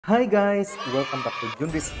Hi guys! Welcome back to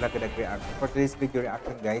Junry's Vlog Reaction. For today's video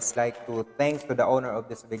reaction guys, like to thanks to the owner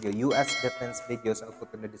of this video, US Defense Videos. I'll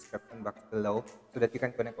put in the description box below so that you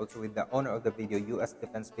can connect also with the owner of the video, US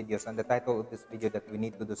Defense Videos. And the title of this video that we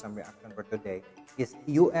need to do some reaction for today is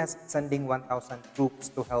US sending 1,000 troops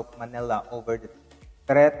to help Manila over the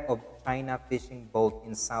threat of China fishing boat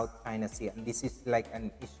in South China Sea. And this is like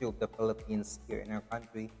an issue of the Philippines here in our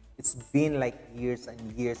country. It's been like years and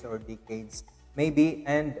years or decades maybe,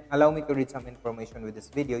 and allow me to read some information with this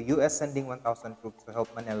video. US sending 1,000 troops to help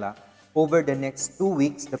Manila. Over the next 2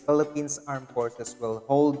 weeks, the Philippines Armed Forces will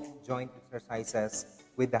hold joint exercises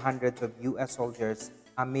with the hundreds of US soldiers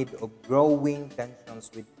amid of growing tensions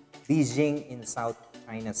with Beijing in South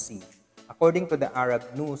China Sea. According to the Arab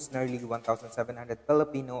News, nearly 1,700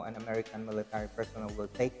 Filipino and American military personnel will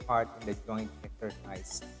take part in the joint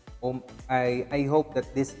exercise. I hope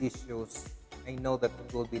that these issues, I know that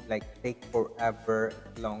it will be like take forever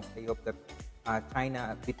long. I hope that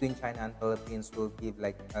between China and Philippines will give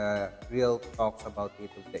like real talks about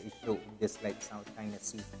it, of the issue in this like South China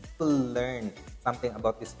Sea. To learn something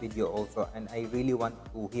about this video also, and I really want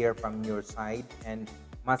to hear from your side, and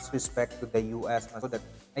much respect to the US, so that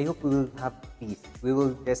I hope we will have peace. We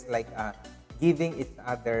will just like giving each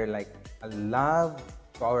other like a love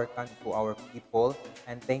to our country, to our people,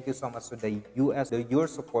 and thank you so much to the US, your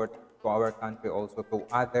support to our country, also to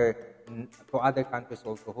other countries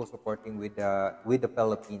also who supporting with the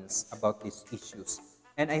Philippines about these issues.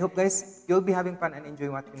 And I hope guys you'll be having fun and enjoy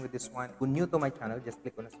watching with this one. If you're new to my channel, just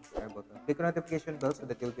click on the subscribe button, click on notification bell so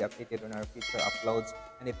that you'll be updated on our future uploads.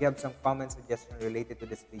 And if you have some comments, suggestions related to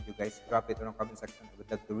this video, guys, drop it in the comment section. I would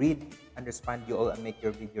love to read and respond you all and make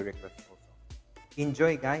your video requests also.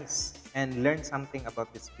 Enjoy guys, and learn something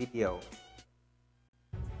about this video.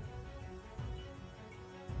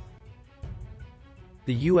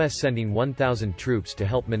 The U.S. sending 1,000 troops to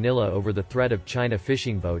help Manila over the threat of China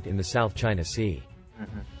fishing boat in the South China Sea.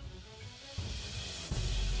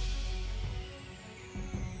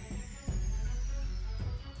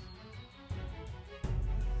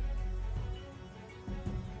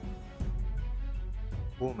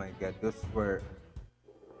 Oh my God, those were...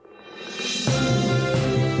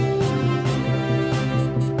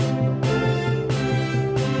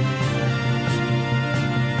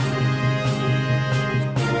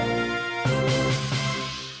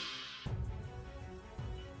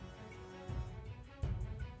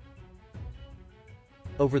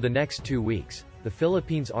 Over the next 2 weeks, the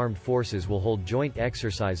Philippines Armed Forces will hold joint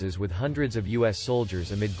exercises with hundreds of U.S.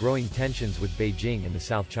 soldiers amid growing tensions with Beijing in the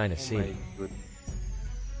South China Sea.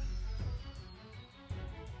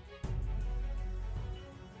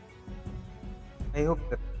 I hope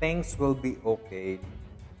that things will be okay.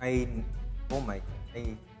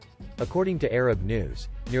 According to Arab News,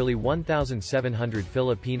 nearly 1,700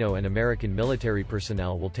 Filipino and American military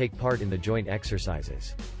personnel will take part in the joint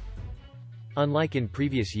exercises. Unlike in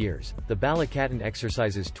previous years, the Balikatan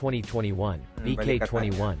Exercises 2021,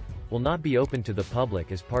 BK21, will not be open to the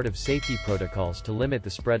public as part of safety protocols to limit the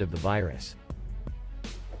spread of the virus.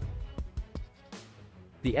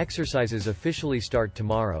 The exercises officially start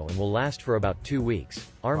tomorrow and will last for about 2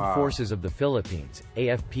 weeks. Armed Forces of the Philippines,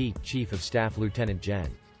 AFP Chief of Staff Lieutenant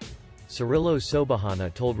Gen. Cirilo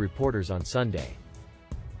Sobahana told reporters on Sunday.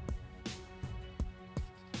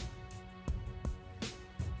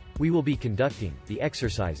 We will be conducting the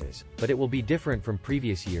exercises, but it will be different from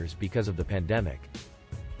previous years because of the pandemic.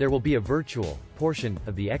 There will be a virtual portion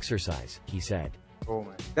of the exercise, he said. Oh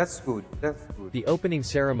man, that's good, that's good. The opening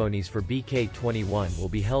ceremonies for BK21 will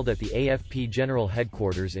be held at the AFP General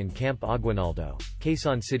Headquarters in Camp Aguinaldo,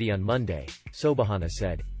 Quezon City on Monday, Sobahana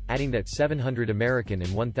said, adding that 700 American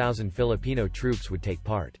and 1,000 Filipino troops would take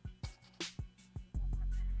part.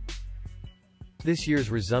 This year's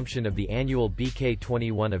resumption of the annual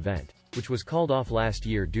BK21 event, which was called off last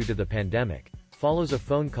year due to the pandemic, follows a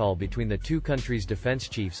phone call between the two countries' defense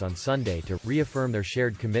chiefs on Sunday to reaffirm their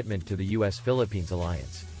shared commitment to the U.S.-Philippines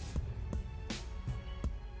alliance.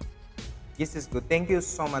 This is good. Thank you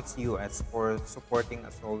so much, US, for supporting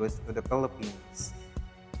us always to the Philippines.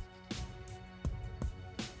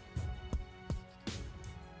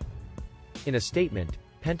 In a statement,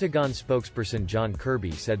 Pentagon spokesperson John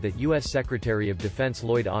Kirby said that U.S. Secretary of Defense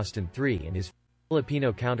Lloyd Austin III and his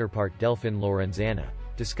Filipino counterpart Delfin Lorenzana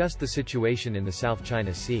discussed the situation in the South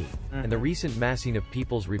China Sea, and the recent massing of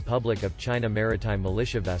People's Republic of China maritime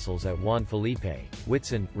militia vessels at Juan Felipe,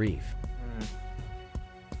 Whitsun, Reef.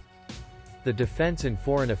 The Defense and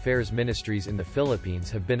Foreign Affairs Ministries in the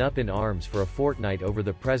Philippines have been up in arms for a fortnight over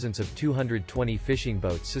the presence of 220 fishing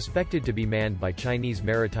boats suspected to be manned by Chinese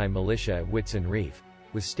maritime militia at Whitsun Reef.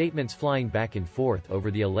 with statements flying back and forth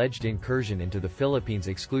over the alleged incursion into the Philippines'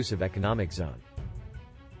 exclusive economic zone.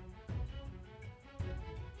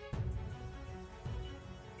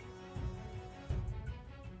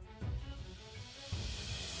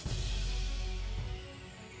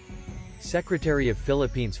 Secretary of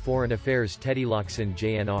Philippines Foreign Affairs Teddy Locsin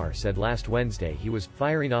JNR said last Wednesday he was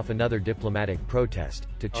firing off another diplomatic protest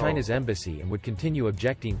to China's embassy and would continue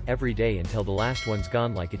objecting every day until the last one's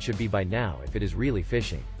gone, like it should be by now if it is really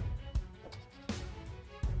fishing.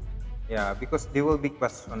 Yeah, because they will be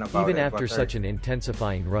questioned about Even it, after such an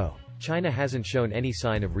intensifying row, China hasn't shown any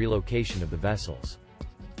sign of relocation of the vessels.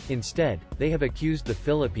 Instead, they have accused the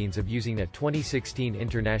Philippines of using a 2016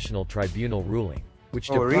 International Tribunal ruling, which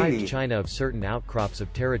deprived China of certain outcrops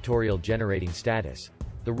of territorial generating status.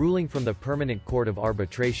 The ruling from the Permanent Court of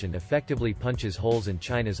Arbitration effectively punches holes in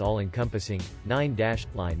China's all-encompassing, 9-dash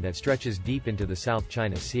line that stretches deep into the South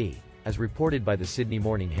China Sea, as reported by the Sydney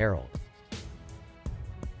Morning Herald.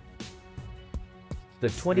 The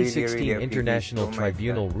 2016 International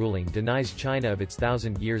Tribunal ruling denies China of its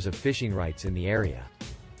 1,000 years of fishing rights in the area.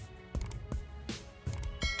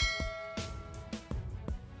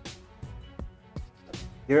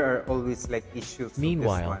 There are always like issues.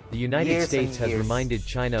 Meanwhile, the United States has reminded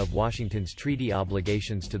China of Washington's treaty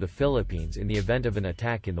obligations to the Philippines in the event of an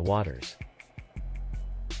attack in the waters.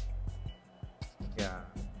 Yeah.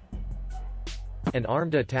 An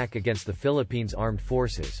armed attack against the Philippines' armed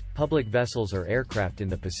forces, public vessels or aircraft in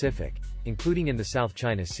the Pacific, including in the South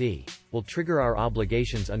China Sea, will trigger our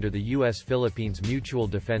obligations under the U.S.-Philippines Mutual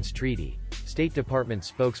Defense Treaty, State Department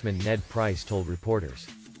spokesman Ned Price told reporters.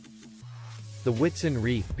 The Whitsun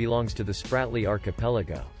Reef belongs to the Spratly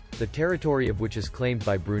Archipelago, the territory of which is claimed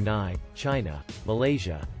by Brunei, China,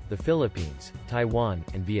 Malaysia, the Philippines, Taiwan,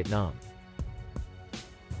 and Vietnam.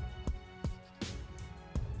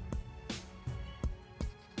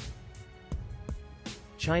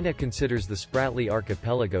 China considers the Spratly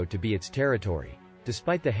Archipelago to be its territory,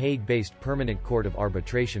 despite the Hague-based Permanent Court of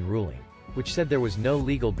Arbitration ruling, which said there was no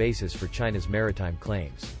legal basis for China's maritime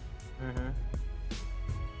claims.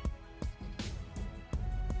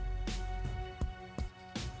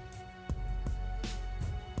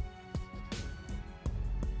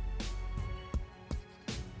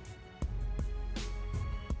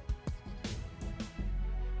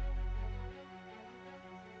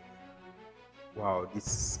 Wow,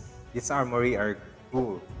 this armory are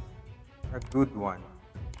cool. A good one.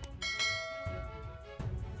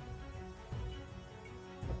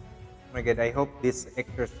 Oh my God, I hope this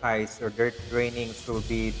exercise or their trainings will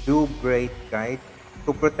be do great guide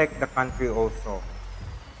to protect the country also.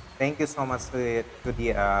 Thank you so much to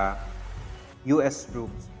the U.S.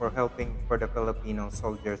 troops for helping for the Filipino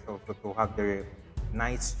soldiers also to have their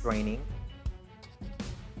nice training.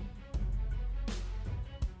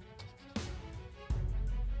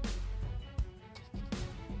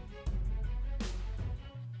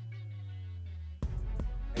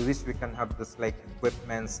 I wish we can have this like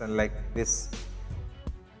equipments and like this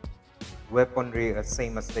weaponry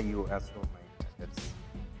same as the US. Oh my God, that's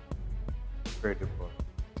incredible.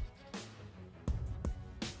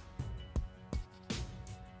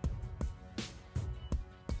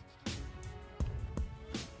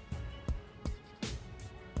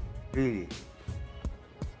 Really?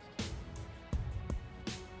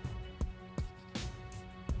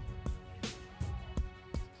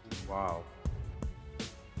 Wow.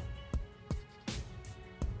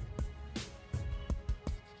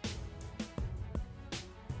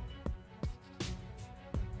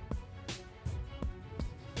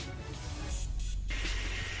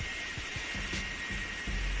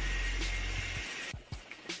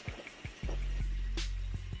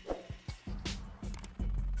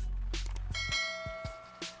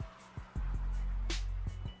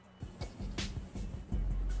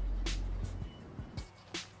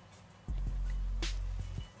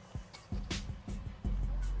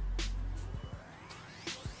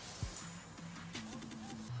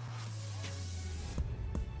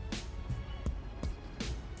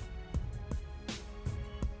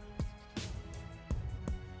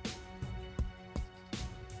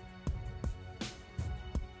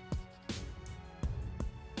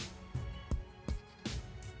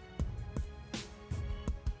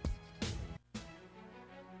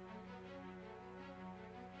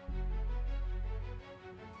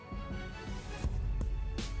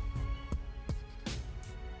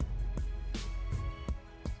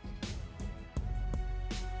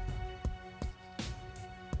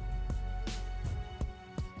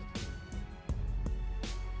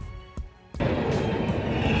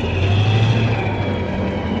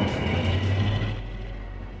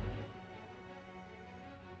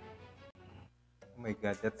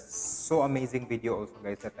 That's so amazing video also,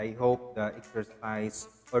 guys, that I hope the exercise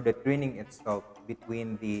or the training itself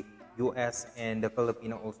between the US and the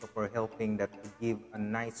Filipino also for helping that to give a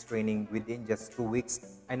nice training within just 2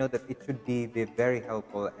 weeks. I know that it should be very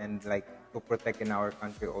helpful and like to protect in our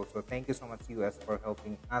country also. Thank you so much US for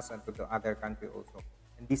helping us and to the other country also.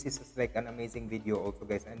 And this is just like an amazing video also,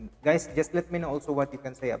 guys. And guys, just let me know also what you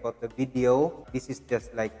can say about the video. This is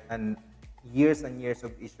just like an years and years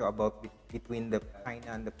of issue about between the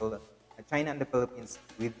China and the Philippines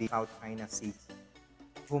with the South China Sea.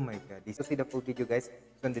 Oh my god, this to see the full video, guys.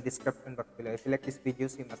 So in the description box below. If you like this video,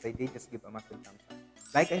 same as I did, just give a massive thumbs up.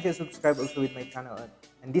 Like and just subscribe also with my channel.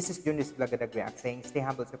 And this is Junry's Vlog at React saying stay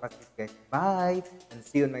humble, stay positive, guys. Bye! And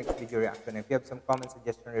see you in my next video reaction. If you have some comment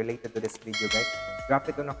suggestion related to this video, guys, drop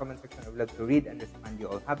it on the comment section. I would love to read and respond to you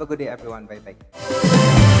all. Have a good day, everyone. Bye bye.